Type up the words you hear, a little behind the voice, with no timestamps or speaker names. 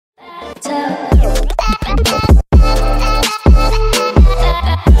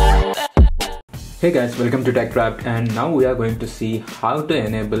Hey guys, welcome to Tech Wrapped, and now we are going to see how to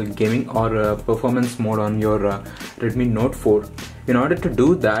enable gaming or performance mode on your Redmi Note 4. In order to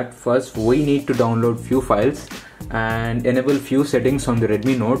do that, first we need to download few files and enable few settings on the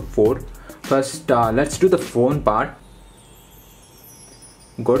Redmi Note 4. First, let's do the phone part.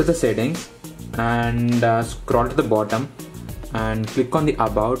 Go to the settings and scroll to the bottom and click on the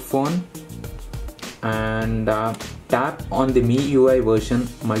About phone and tap on the MIUI version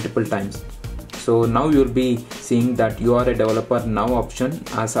multiple times. So now you'll be seeing that you are a developer now option.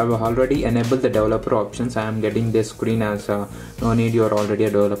 As I've already enabled the developer options, I am getting this screen as no need, you are already a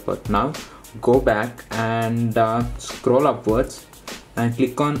developer. Now go back and scroll upwards and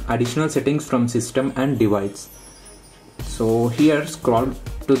click on additional settings from system and device. So here scroll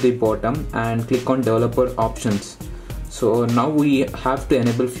to the bottom and click on developer options. So now we have to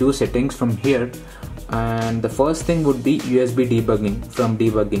enable few settings from here, and the first thing would be USB debugging from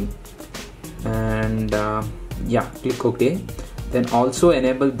debugging. And yeah, click OK. Then also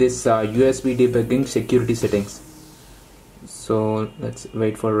enable this USB debugging security settings. So let's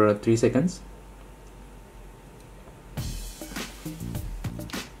wait for 3 seconds.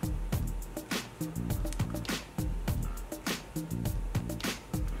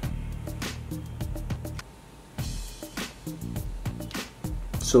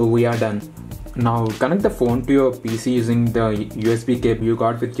 So we are done. Now connect the phone to your PC using the USB cable you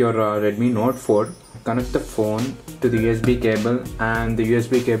got with your Redmi Note 4. Connect the phone to the USB cable and the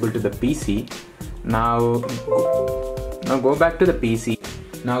USB cable to the PC. Now go back to the PC.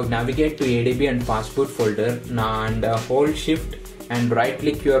 Now navigate to ADB and fastboot folder and hold shift and right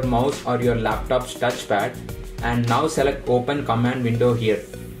click your mouse or your laptop's touchpad, and now select open command window here.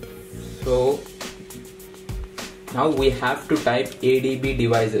 So now we have to type ADB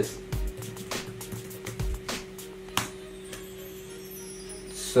devices.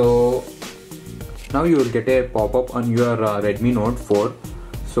 So now you will get a pop-up on your Redmi Note 4.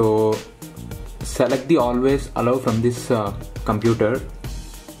 So select the always allow from this computer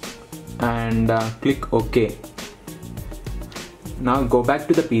and click OK. Now go back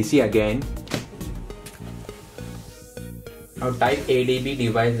to the PC again. Now type ADB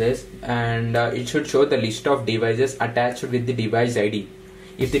devices and it should show the list of devices attached with the device ID.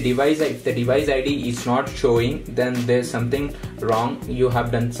 If the device ID is not showing, then there's something wrong, you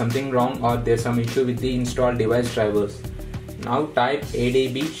have done something wrong, or there's some issue with the installed device drivers. Now type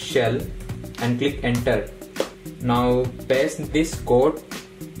ADB shell and click enter. Now paste this code.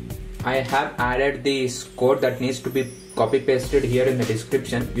 I have added this code that needs to be copy pasted here in the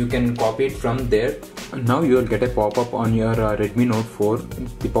description. You can copy it from there. Now you will get a pop-up on your Redmi Note 4,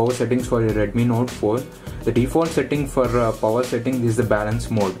 the power settings for your Redmi Note 4. The default setting for power setting is the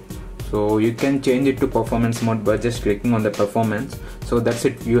balance mode. So you can change it to performance mode by just clicking on the performance. So that's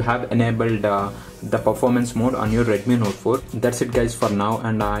it, you have enabled the performance mode on your Redmi Note 4. That's it guys for now,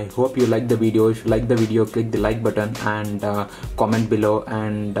 and I hope you like the video. If you like the video, click the like button and comment below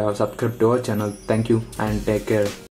and subscribe to our channel. Thank you and take care.